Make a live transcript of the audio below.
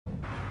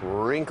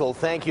Wrinkle,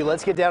 thank you.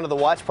 Let's get down to the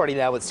watch party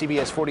now with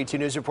CBS 42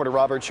 News reporter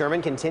Robert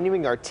Sherman,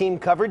 continuing our team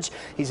coverage.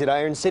 He's at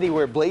Iron City,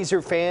 where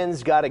Blazer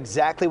fans got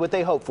exactly what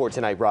they hoped for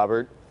tonight,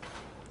 Robert.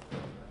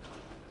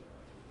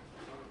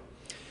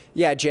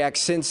 Yeah, Jack,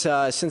 since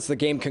the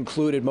game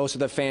concluded, most of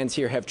the fans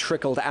here have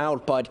trickled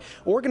out, but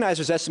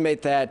organizers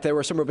estimate that there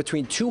were somewhere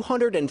between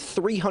 200 and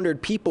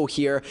 300 people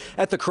here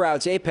at the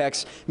crowd's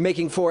apex,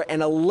 making for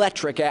an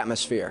electric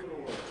atmosphere.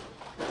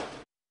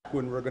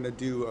 When we're going to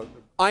do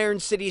Iron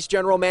City's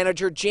general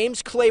manager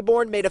James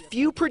Claiborne made a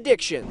few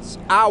predictions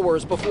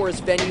hours before his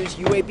venue's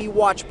UAB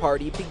watch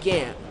party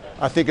began.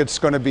 I think it's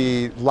going to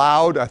be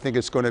loud, I think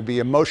it's going to be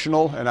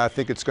emotional, and I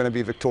think it's going to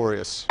be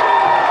victorious.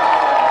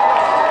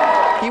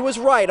 He was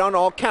right on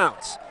all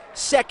counts.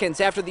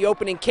 Seconds after the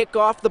opening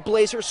kickoff, the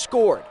Blazers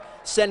scored,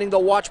 sending the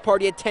watch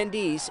party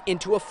attendees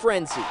into a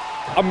frenzy.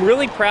 I'm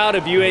really proud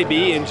of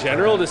UAB in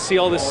general to see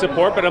all this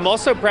support, but I'm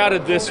also proud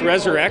of this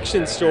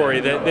resurrection story,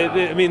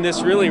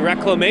 this really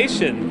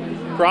reclamation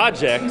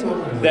project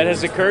that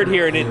has occurred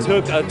here, and it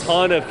took a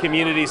ton of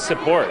community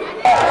support.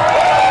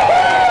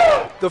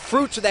 The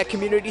fruits of that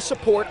community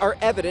support are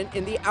evident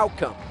in the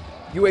outcome.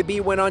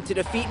 UAB went on to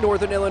defeat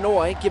Northern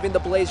Illinois, giving the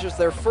Blazers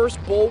their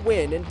first bowl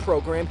win in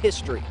program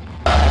history.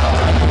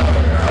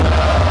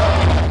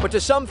 But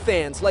to some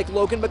fans, like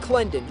Logan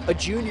McClendon, a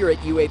junior at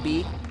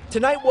UAB,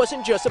 tonight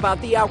wasn't just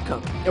about the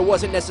outcome. It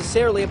wasn't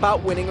necessarily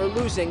about winning or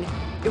losing.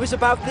 It was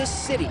about this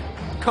city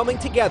coming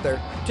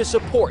together to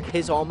support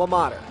his alma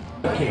mater.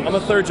 I'm a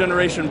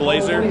third-generation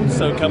Blazer,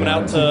 so coming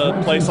out to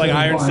a place like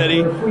Iron City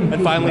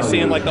and finally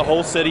seeing like the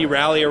whole city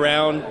rally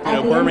around,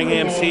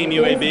 Birmingham's team,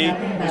 UAB,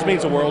 just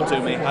means the world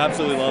to me. I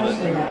absolutely love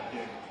it.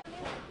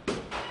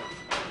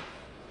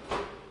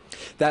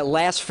 That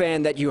last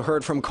fan that you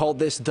heard from called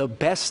this the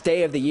best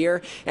day of the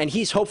year, and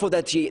he's hopeful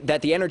that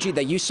the energy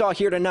that you saw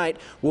here tonight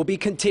will be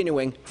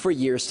continuing for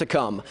years to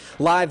come.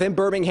 Live in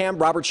Birmingham,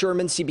 Robert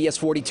Sherman, CBS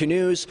 42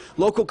 News,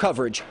 local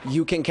coverage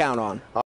you can count on.